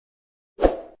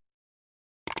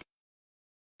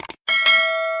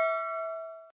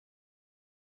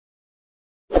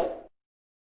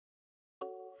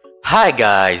Hi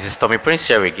guys, it's Tommy Prince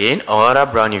here again, another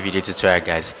brand new video tutorial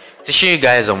guys, teaching you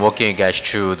guys and walking you guys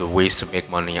through the ways to make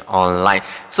money online.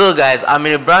 So guys, I'm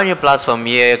in a brand new platform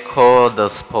here called the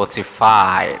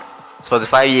Spotify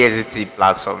USDT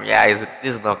platform. Yeah, this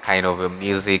is not kind of a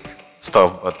music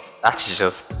stuff, but that's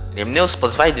just the name.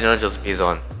 Spotify did not just based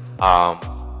on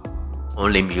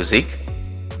only music.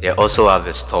 They also have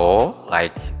a store,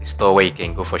 like a store where you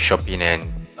can go for shopping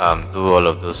and do all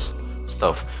of those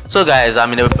stuff. So guys,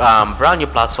 I'm in a brand new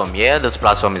platform here. This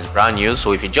platform is brand new,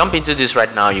 so if you jump into this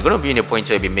right now, you're going to be in a point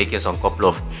where you'll be making some couple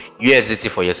of USDT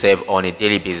for yourself on a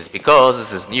daily basis, because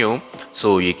this is new.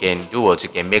 So you can do what you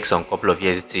can make some couple of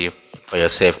USDT for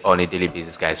yourself on a daily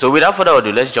basis, guys. So without further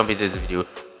ado, let's jump into this video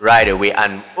right away.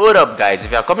 And hold up guys,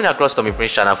 if you are coming across Tommy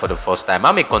Prince channel for the first time,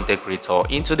 I'm a content creator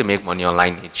into the make money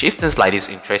online niche. If things like this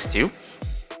interest you,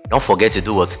 don't forget to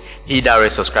do what, hit that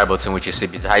red subscribe button which is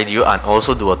behind you, and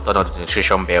also do a turn on the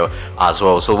notification bell as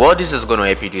well. So what this is going to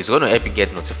help you do is going to help you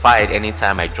get notified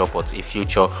anytime I drop out a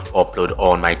future upload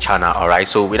on my channel. All right,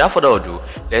 so without further ado,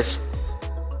 let's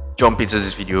jump into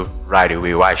this video right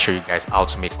away while I show you guys how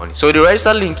to make money. So the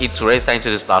register link to register into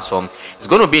this platform is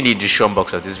going to be in the description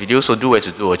box of this video, so do what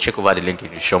to do or check over the link in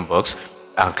the description box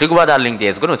and click over that link there.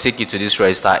 It's going to take you to this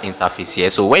register interface here.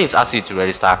 So when it's asking you to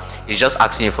register, it's just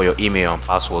asking you for your email and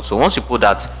password. So once you put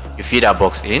that, you fill that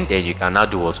box in, then you can now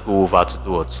do what, go over to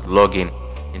do what, log in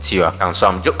into your account. So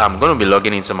I'm going to be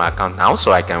logging into my account now,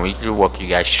 so I can really walk you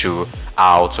guys through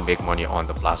how to make money on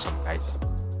the platform, guys.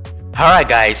 Alright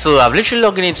guys, so I've literally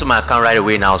logged into my account right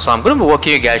away now, so I'm going to be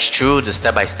walking you guys through the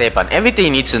step by step and everything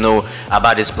you need to know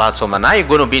about this platform. And now you're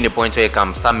going to be in the point where you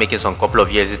can start making some couple of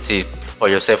USDT for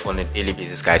yourself on a daily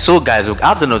basis, guys. So guys, we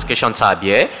have the notification tab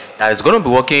here that is going to be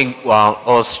walking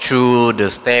us through the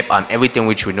step and everything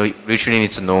which we literally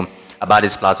need to know about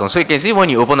this platform. So you can see when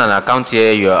you open an account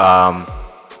here,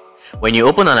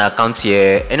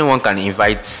 anyone can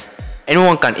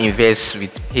invest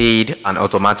with paid and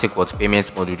automatic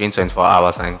payment mode within 24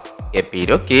 hours and get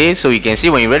paid. Okay, so you can see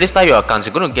when you register your account,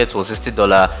 you're going to get to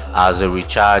 $60 as a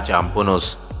recharge and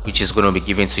bonus, which is going to be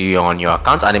given to you on your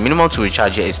account. And the minimum to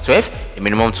recharge here is 12. The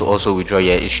minimum to also withdraw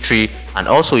here is 3, and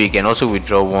also you can also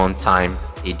withdraw one time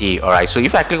a day. All right, so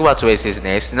if I click over to where it says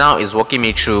next, now it's walking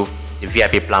me through the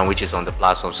VIP plan which is on the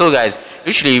platform. So guys,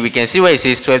 usually we can see where it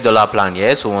says $12 plan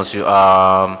here. So once you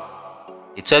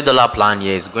the $12 plan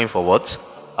here is going for what,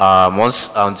 once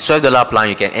 $12 plan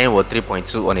you can earn what,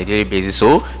 3.2 on a daily basis.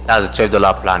 So that's the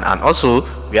 $12 plan. And also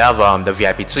we have the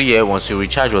VIP 2 here. Once you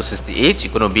recharge your 68,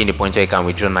 you're going to be in the point where you can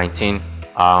withdraw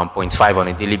 19.5 on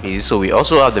a daily basis. So we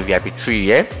also have the VIP 3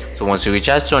 here. So once you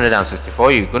recharge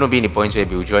 264, you're going to be in the point where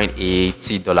you'll be withdrawing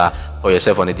 $80 for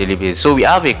yourself on a daily basis. So we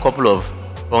have a couple of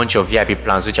bunch of VIP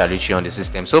plans which are literally on the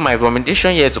system. So my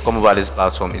recommendation here to come over this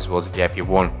platform is what, VIP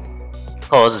 1.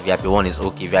 Because VIP 1 is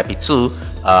okay. VIP 2,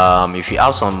 if you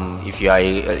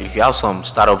have some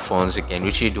startup funds, you can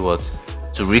literally do what,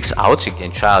 to risk out, you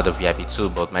can try out the VIP 2,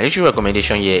 but my literal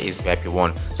recommendation here is VIP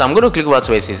 1. So I'm going to click over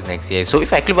to where it says next here. So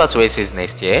if I click over to where it says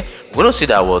next here, we're going to see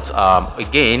that what,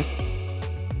 again,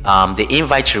 the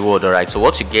invite reward. All right, so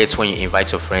what you get when you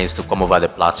invite your friends to come over the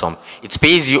platform, it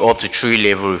pays you up to 3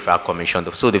 level referral commission.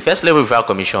 So the first level referral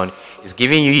commission is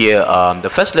giving you here, the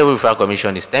first level referral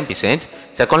commission is 10%,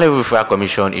 second level referral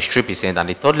commission is 3%, and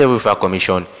the third level referral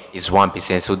commission is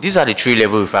 1%. So these are the 3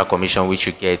 level referral commission which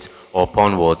you get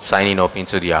upon what, signing up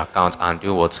into the account and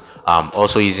do what,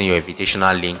 also using your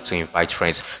invitational link to invite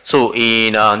friends. So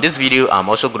in this video, I'm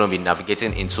also going to be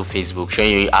navigating into Facebook, showing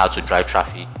you how to drive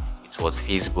traffic towards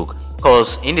Facebook,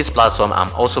 because in this platform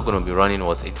I'm also going to be running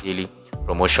what, a daily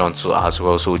promotion too as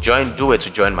well. So do it to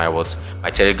join my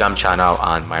Telegram channel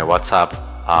and my WhatsApp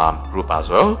group as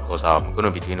well, because I'm going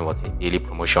to be doing what, a daily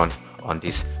promotion on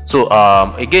this. So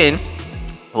again,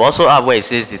 we also have where it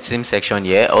says the team section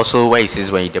here, also where it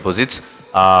says when you deposit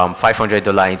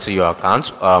 $500 into your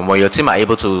account, when your team are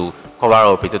able to cover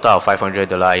up a total of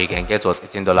 $500, you can get what,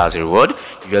 $18 as a reward.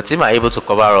 If your team are able to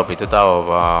cover up a total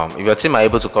of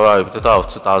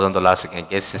 $2,000, you can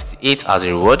get 68 as a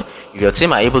reward. If your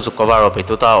team are able to cover up a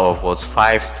total of what,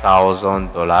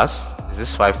 $5,000, is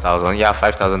this 5,000? Yeah,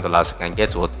 $5,000, you can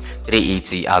get what,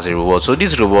 380 as a reward. So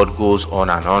this reward goes on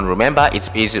and on. Remember, it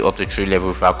pays you up to 3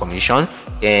 level referral commission,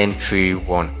 then 3,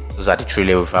 1. Those are the 3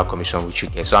 level referral commission which you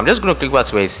get. So I'm just going to click over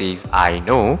to where it says I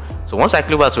know. So once I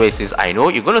click over to where it says I know,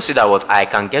 you're going to see that what, I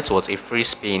can get what, a free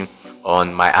spin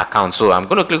on my account. So I'm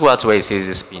going to click over to where it says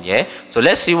the spin here. So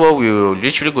let's see what we're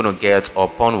literally going to get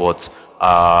upon what,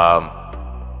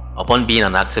 upon being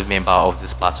an active member of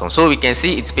this platform. So we can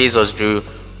see it pays us through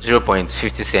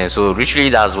 0.50 cents. So literally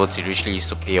that's what it literally is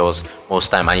to pay us most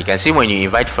time. And you can see when you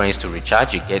invite friends to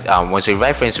recharge, you get once you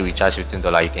invite friends to recharge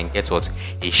 $15, you can get what,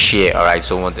 a share. All right,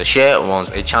 so once the share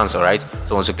wants a chance, all right,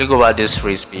 so once you click over this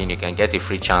free spin, you can get a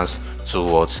free chance to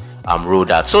what, roll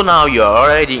that. So now you're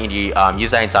already in the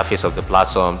user interface of the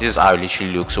platform. This is how it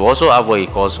literally looks. So also have what it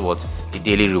calls what, the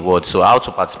daily reward. So how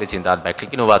to participate in that by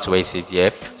clicking over to where it says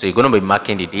here. So you're going to be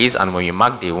marking the days, and when you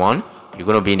mark day 1, you're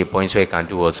going to be in the points where you can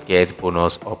do what, get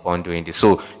bonus upon doing this.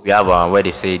 So we have where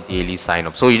they say daily sign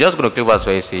up. So you're just going to click over to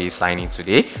where it says sign in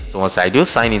today. So once I do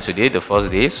sign in today, the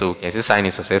first day, so you can see sign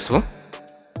in successful.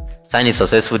 Sign in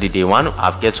successful the day 1,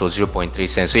 I've get to 0.3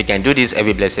 cents. So you can do this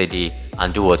every blessed day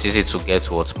and do what is it to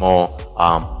get what more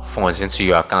funds into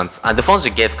your account. And the funds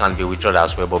you get can be withdrawn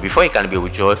as well, but before it can be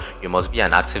withdrawn, you must be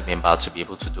an active member to be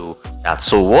able to do that.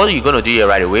 So what you're going to do here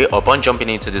right away, upon jumping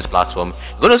into this platform,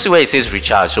 you're going to see where it says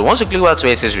recharge. So once you click over to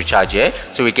where it says recharge here,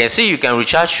 so we can see you can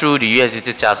recharge through the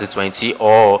USDT TRC20,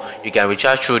 or you can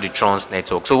recharge through the Trons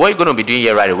network. So what you're going to be doing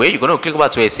here right away, you're going to click over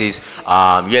to where it says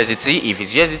USDT. If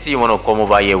it's USDT, you want to come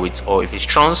over here with, or if it's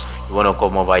Trons, you want to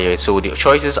come over here. So the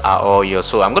choices are all yours.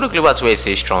 So I'm going to click over to where it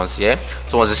says Trons here.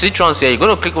 So once you see Trons here, you're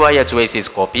going to click over here to where it says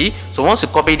copy. So once you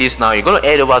copy this now, you're going to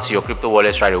head over to your crypto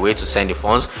wallet right away to send the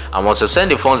funds. And once you send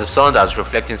the funds, the funds that's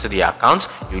reflecting to the account,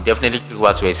 you definitely click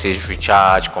over to where it says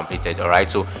recharge completed. All right,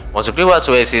 so once you click over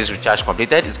to where it says recharge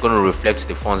completed, it's going to reflect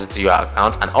the funds into your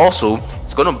account, and also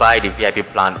it's going to buy the VIP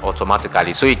plan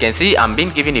automatically. So you can see I'm being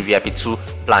given a VIP 2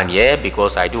 plan here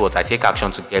because I do what, I take action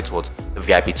to get what, the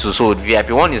VIP 2. So the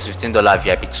VIP 1 is $15,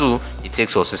 VIP 2 it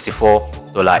takes for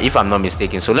 $64 if I'm not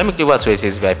mistaken. So let me click over to where it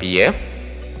says VIP here.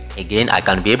 Again, I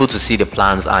can be able to see the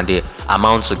plans and the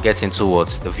amount to get into what,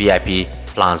 the VIP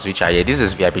plans, which are here. This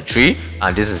is VIP 3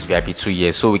 and this is VIP 2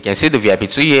 here. So we can see the VIP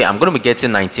 2 here, I'm going to be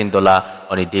getting $19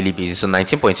 on a daily basis, so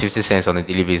 19.50 cents on a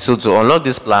daily basis. So to unlock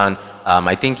this plan,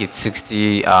 I think it's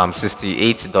 $68,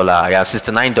 yeah,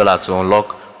 $69 to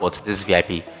unlock what, this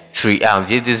VIP 3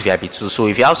 this VIP 2. So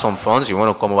if you have some funds, you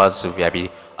want to come over to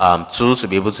VIP 2 to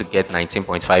be able to get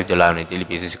 $19.5 on a daily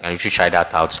basis, you can actually try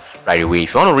that out right away.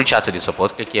 If you want to reach out to the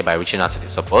support, click here by reaching out to the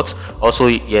support. Also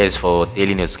here is for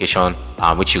daily notification,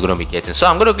 which you're going to be getting. So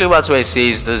I'm going to click over to where it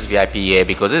says this VIP here,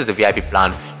 because this is the VIP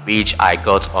plan which I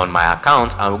got on my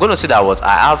account, and we're going to see that what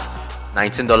I have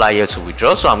 $19 here to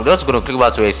withdraw. So I'm just going to click over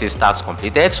to where it says task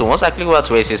completed. So once I click over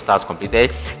to where it says task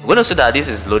completed, we're going to see that this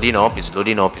is loading up, it's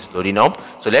loading up, it's loading up.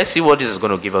 So let's see what this is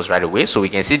going to give us right away. So we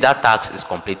can see that task is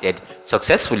completed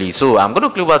successfully. So I'm going to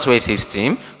click over to where it says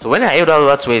team. So when I head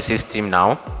over to where it says team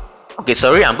now, okay,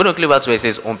 sorry, I'm going to click over to where it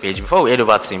says home page. Before we head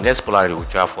over to team, let's pull out the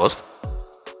withdraw first.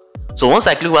 So once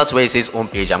I click over to where it says home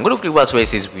page, I'm going to click over to where it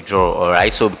says withdraw. All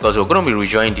right, so because we're going to be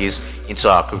withdrawing this into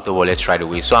our crypto wallet right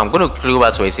away, so I'm going to click over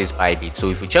to where it says BYBIT. So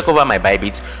if you check over my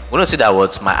BYBIT, we're going to see that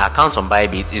what my account on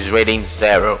BYBIT is reading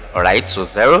 0. All right, so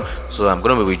 0. So I'm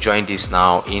going to be withdrawing this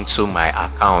now into my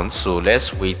account. So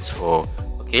let's wait for,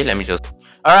 okay, let me just,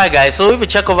 all right guys, so if you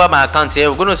check over my account here,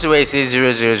 we're going to see where it says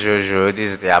 0000.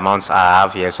 This is the amount I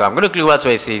have here. So I'm going to click over to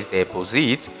where it says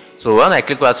deposit. So when I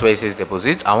click over to where it says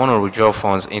deposit, I want to withdraw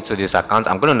funds into this account.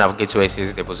 I'm going to navigate to where it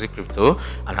says deposit crypto,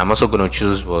 and I'm also going to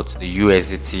choose what, the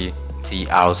USDT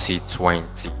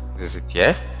TRC20. This is it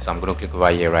here. So I'm going to click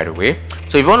over here right away.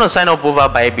 So if you want to sign up over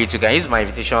BYBIT, you can use my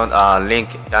invitation link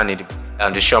down in the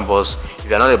description box. If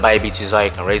you're not a BYBIT user, you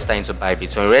can register into BYBIT.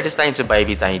 So when you register into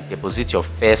BYBIT and you deposit your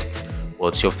first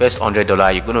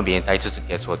 $100, you're going to be entitled to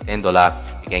get what,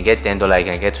 $10. You can get $10, you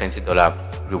can get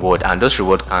 $20 reward, and those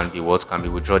reward can be what, can be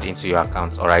withdrawn into your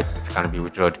account. All right, it can be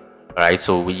withdrawn. All right,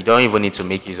 so we don't even need to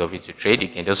make use of it to trade. You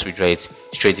can just withdraw it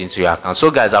straight into your account.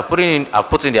 So guys, I've put in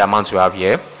the amount you have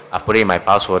here. I've put in my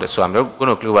password, so I'm going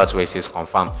to click over to where it says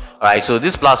confirm. All right, so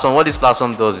this platform, what this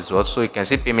platform does is what, so you can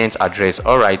see payment address.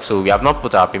 All right, so we have not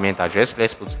put our payment address.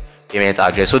 Let's put payment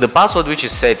address. So the password which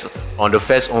is set on the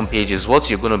first home page is what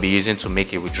you're going to be using to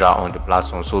make a withdrawal on the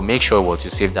platform. So make sure what you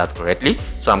save that correctly.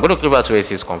 So I'm going to click over to where it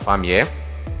says confirm here.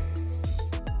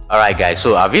 Alright guys,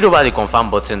 so I've hit over the confirm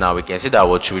button now. We can see that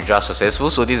what you withdraw successful.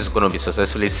 So this is going to be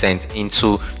successfully sent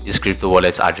into this crypto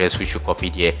wallet address which you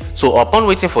copied here. So upon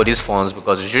waiting for these funds,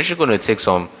 because it's usually going to take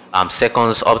some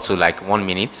seconds up to like 1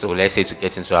 minute, so let's say, to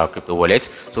get into our crypto wallet.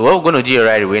 So what we're going to do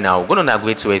right away now, we're going to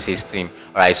navigate to where it says team.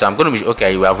 Alright, so I'm going to be,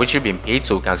 okay, we have actually been paid.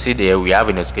 So we can see there we have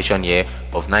a notification here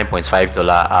of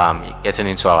 $9.5 getting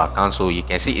into our account. So you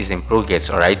can see it's in progress.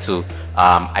 Alright, so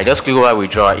I just click over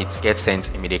withdraw, it gets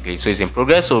sent immediately. So it's in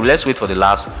progress. So let's wait for the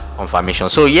last confirmation.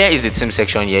 So here is the team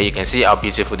section here. You can see how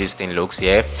beautiful this thing looks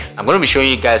here. I'm going to be showing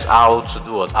you guys how to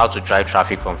do what, how to drive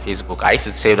traffic from Facebook. I used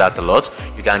to say that a lot.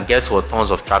 You can get what,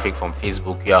 tons of traffic traffic from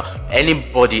Facebook, you're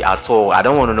anybody at all. I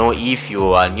don't want to know if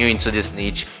you are new into this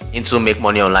niche, into make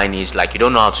money online niche, like you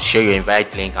don't know how to share your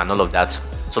invite link and all of that.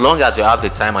 So long as you have the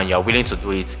time and you're willing to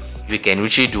do it, you can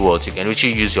really do what? You can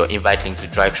really use your invite link to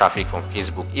drive traffic from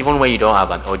Facebook. Even when you don't have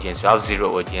an audience, you have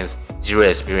zero audience, zero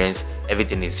experience,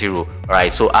 everything is zero.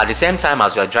 Alright, so at the same time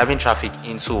as you are driving traffic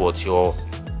into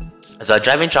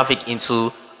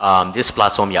this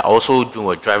platform, you're also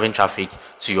doing driving traffic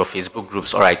to your Facebook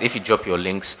groups. All right, if you drop your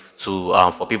links to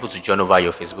for people to join over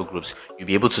your Facebook groups, you'll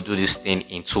be able to do this thing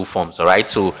in two forms. All right,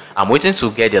 so I'm waiting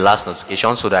to get the last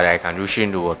notification so that I can really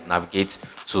navigate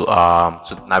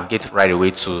right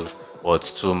away to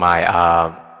my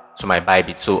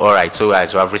BYBIT. So all right, so guys,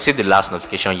 so I've received the last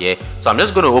notification here, so I'm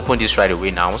just going to open this right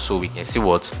away now so we can see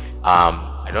what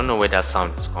I don't know where that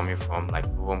sound is coming from, like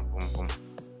boom boom boom.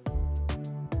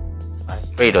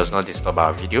 It does not disturb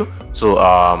our video. So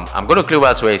I'm going to click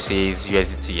over to where it says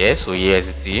USDT here. So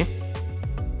USDT.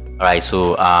 All right,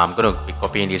 so I'm going to be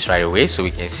copying this right away so we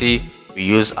can see we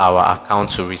use our account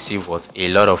to receive a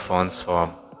lot of funds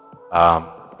from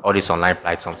all these online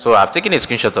platforms. So I've taken a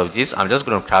screenshot of this. I'm just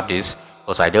going to grab this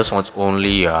because I just want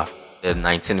only the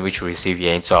 19 which we receive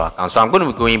here into our account. So I'm going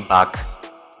to be going back.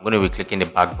 I'm going to be clicking the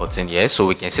back button here so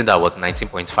we can see that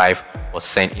 19.5 was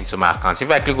sent into my account.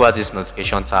 If I click over this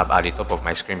notification tab at the top of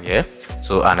my screen here,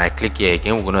 so and I click here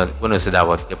again, we're gonna see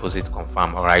that deposit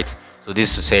confirm. All right, so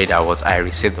this to say that I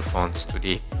received the funds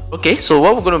today. Okay, so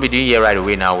what we're going to be doing here right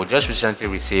away now, we just recently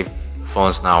received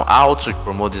funds now. How to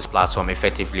promote this platform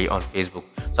effectively on Facebook.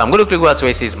 So I'm going to click over to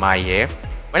where it says my here.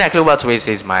 When I click over to where it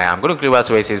says my, I'm going to click over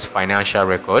to where it says financial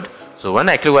record. So when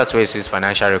I click over to where it says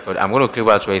financial record, I'm going to click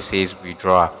over to where it says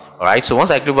withdraw. All right, so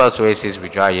once I click over to where it says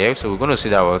withdraw here, so we're going to see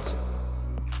that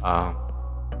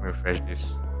refresh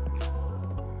this.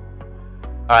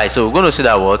 All right, so we're going to see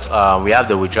that we have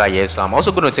the withdraw here. So I'm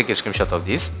also going to take a screenshot of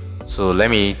this. So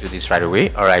let me do this right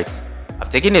away. All right, I've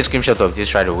taken a screenshot of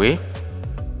this right away.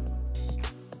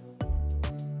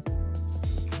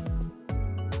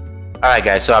 Alright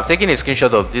guys, so I've taken a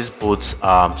screenshot of this both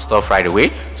stuff right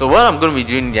away. So what I'm going to be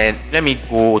doing then, let me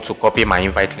go to copy my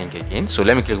invite link again. So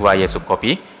let me click over here to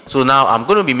copy. So now I'm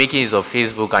going to be making use of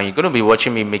Facebook, and you're going to be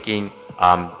watching me making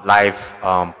live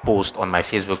post on my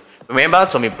Facebook. Remember,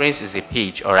 Tommy Prince is a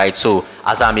page. Alright, so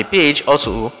as I'm a page,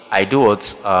 also I do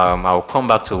what I'll come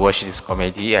back to watch this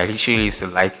comedy. I literally used to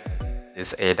like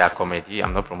this that comedy.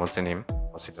 I'm not promoting him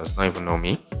because he does not even know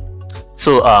me.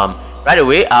 So right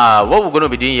away, what we're going to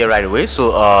be doing here right away,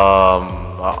 so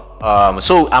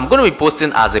so I'm going to be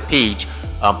posting as a page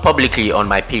publicly on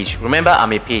my page. Remember,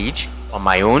 I'm a page on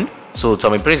my own. So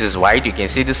Tommy Prince is white. You can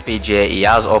see this page here. He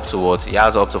has up to He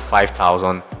has up to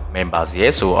 5,000 members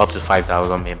here. So up to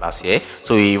 5,000 members here.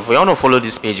 So if you want to follow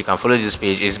this page, you can follow this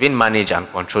page. It's been managed and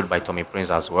controlled by Tommy Prince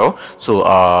as well. So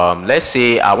let's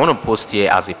say I want to post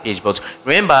here as a page, but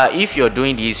remember, if you're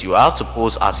doing this, you have to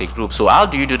post as a group. So how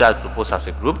do you do that to post as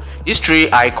a group? This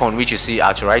three icon which you see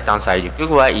at your right hand side, you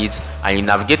click over it and you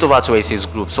navigate over to where it says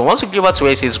group. So once you click over to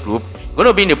where it says group, you're going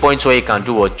to be in the point where you can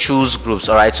do choose groups.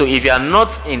 All right, so if you are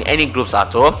not in any groups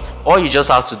at all you just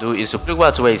have to do is to click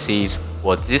over to where it says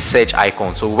this search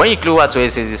icon. So when you click over to where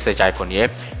it says this search icon here,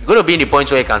 you're going to be in the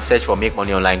point where you can search for make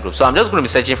money online group. So I'm just going to be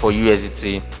searching for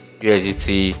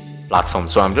USDT platform.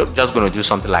 So I'm just going to do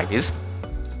something like this.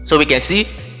 So we can see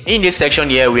in this section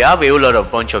here we have a whole lot of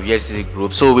bunch of USDT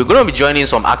groups. So we're going to be joining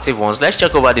some active ones. Let's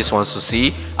check over these ones to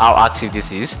see how active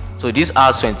this is. So this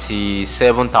has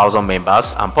 27,000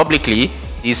 members, and publicly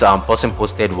this person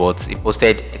posted he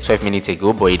posted 12 minutes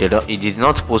ago, but he did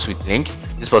not post with link.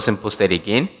 This person posted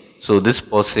again. So this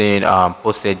person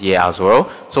posted here as well.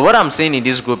 So what I'm saying in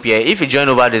this group here, if you join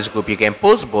over this group, you can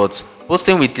post, but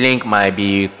posting with link might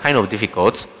be kind of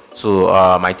difficult. So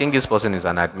I think this person is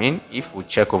an admin. If we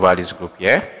check over this group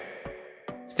here,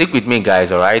 stick with me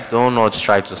guys, all right? Do not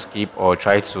try to skip or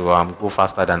try to go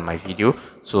faster than my video.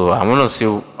 So I want to see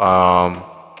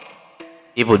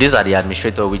people. These are the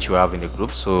administrators which we have in the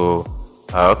group. So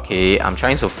okay, I'm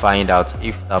trying to find out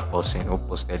if that person who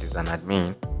posted is an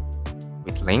admin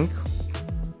with link.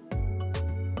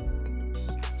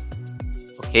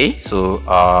 Okay, so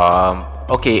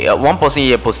okay, one person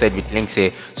here posted with links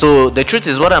here. So the truth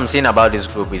is, what I'm saying about this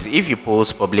group is, if you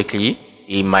post publicly,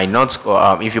 it might not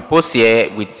if you post here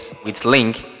with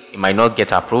link, it might not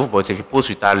get approved, but if you post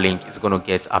without link, it's going to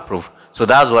get approved. So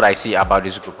that's what I see about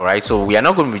this group. All right, so we are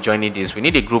not going to be joining this. We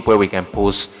need a group where we can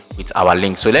post with our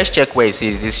link. So let's check where it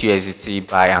says this USDT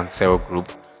buy and sell group.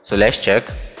 So let's check.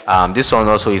 This one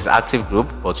also is active group,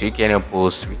 but you can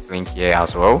post with link here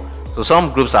as well. So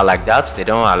some groups are like that, they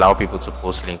don't allow people to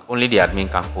post link, only the admin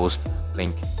can post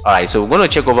link. All right, so we're going to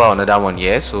check over another one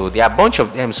here. So there are a bunch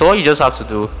of them, so all you just have to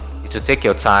do is to take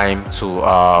your time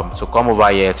to come over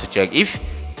here to check. If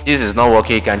this is not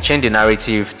working, you can change the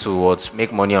narrative to what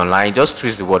make money online. Just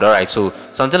twist the word. All right, so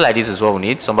something like this is what we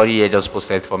need. Somebody here just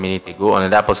posted 4 minutes ago,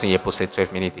 another person here posted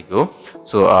 12 minutes ago.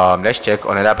 So let's check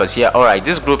another person here. All right,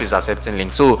 this group is accepting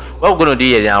links. So what we're going to do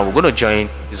here now, we're going to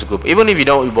join this group. Even if you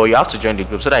don't, but you have to join the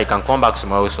group so that you can come back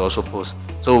tomorrow to also post.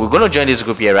 So we're going to join this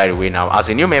group here right away now as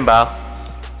a new member.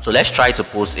 So let's try to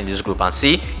post in this group and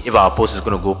see if our post is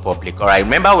going to go public. All right,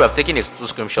 remember we have taken a 2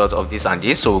 screenshots of this and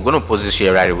this, so we're going to post this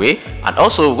here right away. And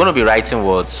also we're going to be writing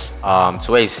words to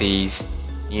where it says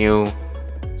new.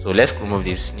 So let's remove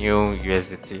this new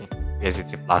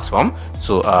USDT platform.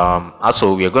 So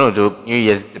also we are going to do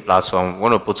new USDT platform. We're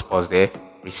going to put pause there.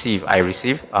 Receive. I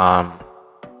receive.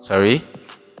 Sorry.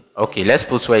 Okay, let's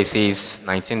put where it says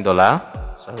 $19.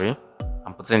 Sorry,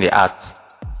 I'm putting the at.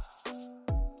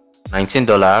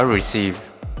 $19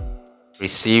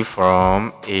 receive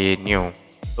from a new.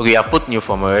 Okay, I've put new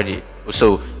from already.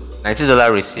 So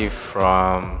 $19 receive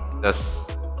from this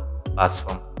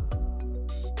platform.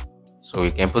 So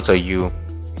we can put a U. You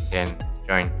can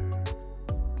join.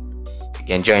 You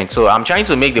can join. So I'm trying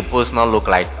to make the post not look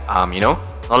like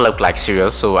not look like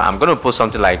serious. So I'm gonna post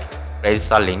something like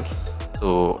register link.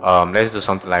 So let's do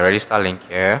something like register link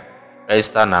here.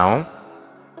 Register now.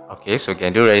 Okay, so you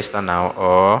can do register now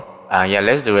or yeah,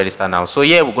 let's do register now. So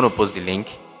yeah, we're going to post the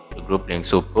link, the group link.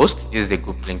 So post, this is the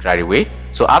group link right away.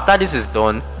 So after this is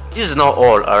done, this is not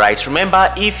all right.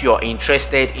 Remember, if you're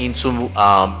interested into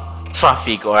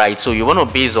traffic, all right, so you want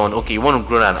to base on, okay, you want to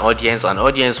grow an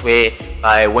audience where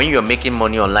when you're making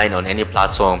money online on any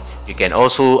platform, you can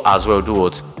also as well do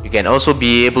what you can also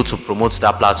be able to promote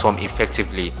that platform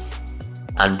effectively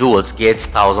and do what get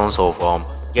thousands of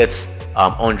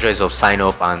hundreds of sign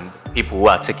up and people who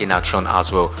are taking action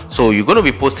as well. So you're going to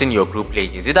be posting your group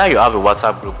link. Is either you have a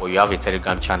WhatsApp group or you have a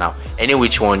Telegram channel. Any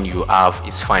which one you have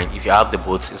is fine. If you have the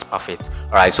both, it's perfect.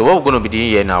 All right, so what we're going to be doing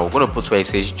here now, we're going to put where it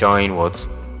says join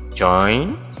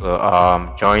join.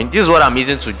 So join. This is what I'm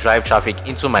using to drive traffic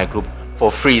into my group for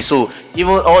free. So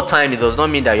even all time, it does not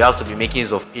mean that you have to be making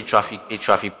use of paid traffic.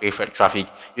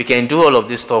 You can do all of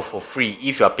this stuff for free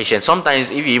if you are patient. Sometimes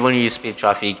if you even use paid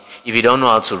traffic, if you don't know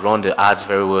how to run the ads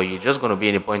very well, you're just going to be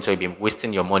in a point where you'll be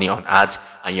wasting your money on ads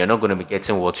and you're not going to be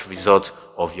getting what result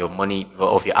of your money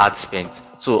of your ad spent.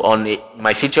 So on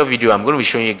my future video, I'm going to be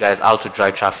showing you guys how to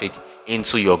drive traffic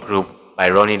into your group by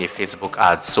running a Facebook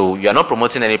ad. So you are not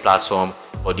promoting any platform,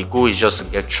 but the goal is just to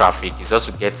get traffic. It's just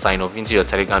to get sign up into your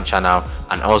Telegram channel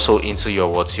and also into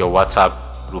your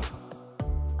WhatsApp group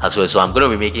as well. So I'm going to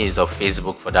be making use of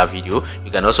Facebook for that video.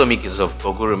 You can also make use of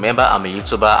Google. Remember, I'm a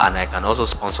YouTuber and I can also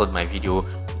sponsor my video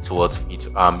towards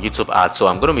YouTube ads. So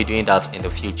I'm going to be doing that in the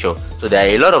future. So there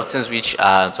are a lot of things which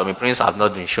Tommy Prince have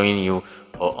not been showing you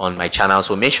on my channel.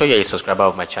 So make sure you're a subscriber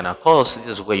of my channel, because this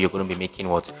is where you're going to be making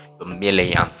your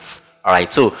millions. All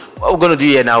right, so what we're going to do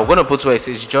here now, we're going to put where it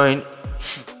says join.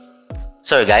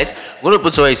 Sorry guys, we're going to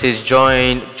put where it says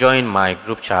join my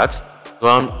group chat.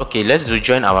 Okay, let's do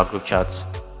join our group chat.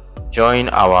 Join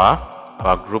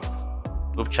our group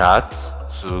chat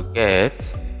to get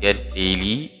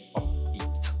daily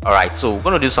updates. All right, so we're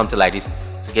going to do something like this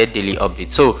to get daily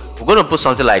updates. So we're going to put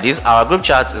something like this. Our group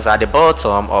chat is at the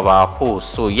bottom of our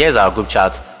post. So here's our group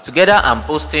chat. Together I'm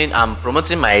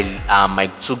promoting my my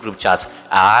 2 group chats.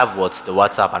 I have the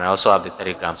WhatsApp and I also have the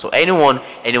Telegram. So anyone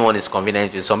is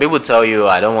convenient with. Some people tell you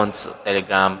I don't want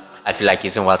Telegram, I feel like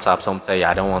using WhatsApp. Some tell you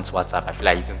I don't want WhatsApp, I feel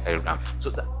like using Telegram.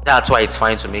 So that's why it's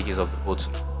fine to make use of the both.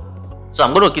 So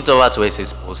I'm going to keep over to where it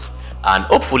says post, and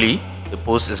hopefully the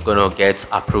post is going to get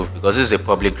approved because this is a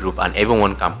public group and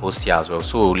everyone can post here as well.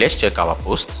 So let's check our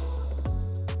post.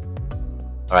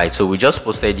 All right, so we just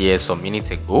posted here some minutes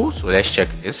ago. So let's check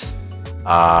this.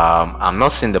 I'm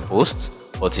not seeing the post,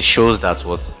 but it shows that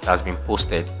what has been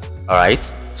posted. All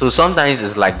right, so sometimes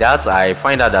it's like that. I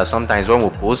find out that sometimes when we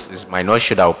post, it might not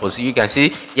show that we post. You can see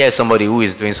here somebody who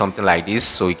is doing something like this.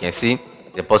 So you can see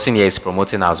the person here is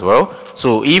promoting as well.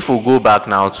 So if we go back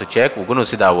now to check, we're going to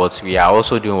see that what we are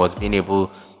also doing was being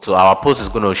able to, our post is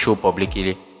going to show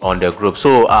publicly on the group.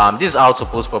 So this is how to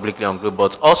post publicly on group,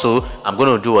 but also I'm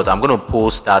going to do what I'm going to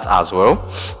post that as well.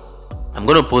 I'm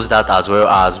going to post that as well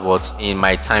as what's in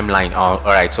my timeline. All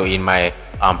right, so in my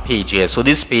page here. So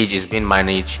this page is being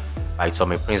managed by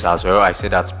Tommy Prince as well. I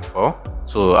said that before.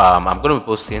 So I'm going to be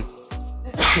posting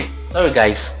sorry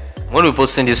guys, I'm going to be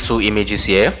posting these 2 images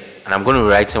here, and I'm going to be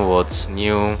writing what's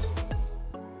new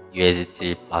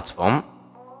USDT platform.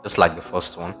 just like the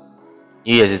first one.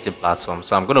 USDT platform.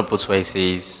 So I'm gonna put where it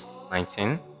says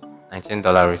 $19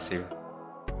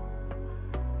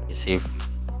 receive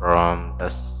from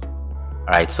this.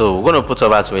 Alright, so we're gonna put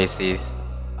over to where it says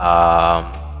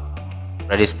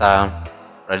register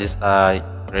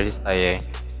here.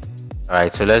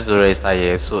 Alright, so let's do register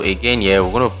here. So again here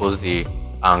we're gonna post the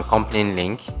company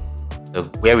link,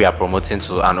 where we are promoting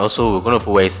to, and also we're gonna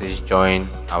put where it says join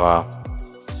our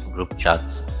group chat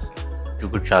to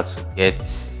get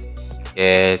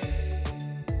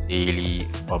daily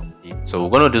updates. So we're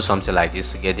gonna do something like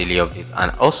this to get daily updates,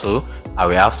 and also I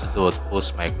will have to do is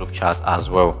post my group chat as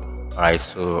well. Alright,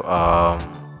 so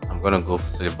I'm gonna go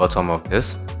to the bottom of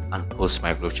this and post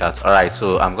my group chat. Alright,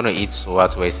 so I'm gonna hit so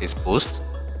where it says post.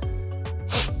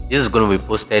 This is going to be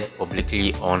posted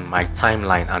publicly on my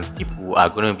timeline, and people are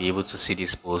going to be able to see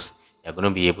this post. They're going to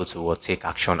be able to take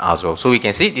action as well. So we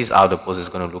can see this how the post is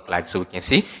going to look like. So we can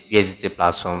see USDT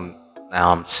platform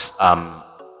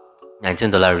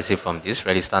 $19 received from this.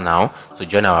 Register now to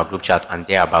join our group chat and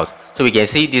thereabout. So we can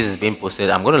see this is being posted.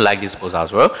 I'm going to like this post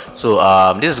as well. So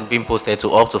this is being posted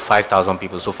to up to 5,000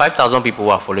 people. So 5,000 people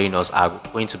who are following us are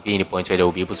going to be in a point where they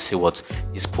will be able to see what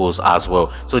this post as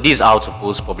well. So this is how to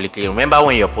post publicly. Remember,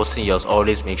 when you're posting yours,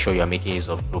 always make sure you're making use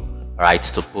of group rights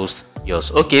to post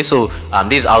yours. Okay, so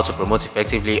this is how to promote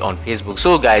effectively on Facebook.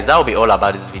 So guys, that will be all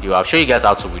about this video. I've showed you guys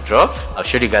how to withdraw, I've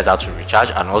showed you guys how to recharge,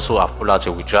 and also I've pulled out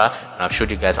a withdraw, and I've showed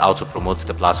you guys how to promote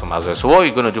the platform as well. So what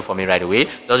you're going to do for me right away,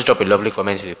 just drop a lovely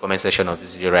comment in the comment section of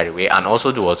this video right away, and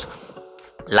also do what,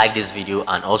 like this video,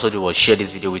 and also do what, share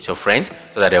this video with your friends,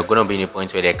 so that they're going to be in a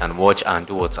point where they can watch and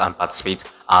do what, and participate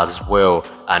as well.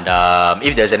 And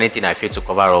if there's anything I fail to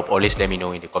cover up, always let me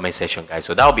know in the comment section, guys.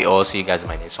 So that'll be all. See you guys in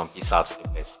my next one. Peace out, stay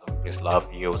blessed, please,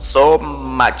 love you so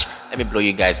much. Let me blow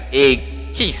you guys a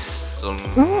kiss.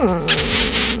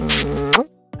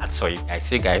 That's all, you guys.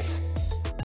 See you guys.